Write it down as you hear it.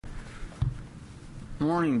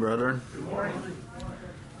Morning, brother. Good morning.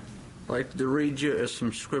 I'd like to read you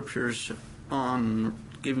some scriptures on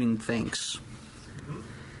giving thanks.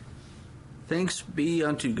 Thanks be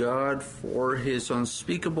unto God for his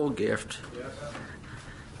unspeakable gift. Yes.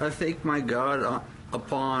 I thank my God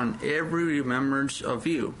upon every remembrance of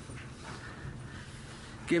you.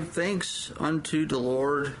 Give thanks unto the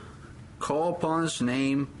Lord, call upon his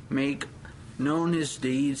name, make known his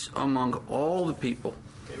deeds among all the people.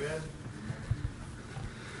 Amen.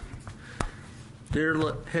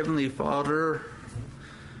 Dear Heavenly Father,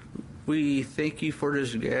 we thank you for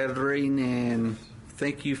this gathering and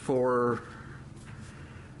thank you for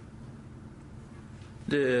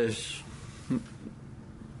this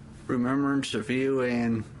remembrance of you,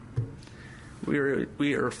 and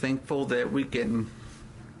we are thankful that we can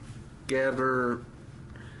gather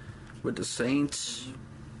with the saints.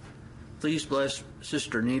 Please bless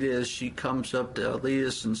Sister Nita as she comes up to lead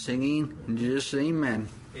us in singing. In Jesus' name, amen.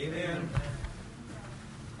 Amen.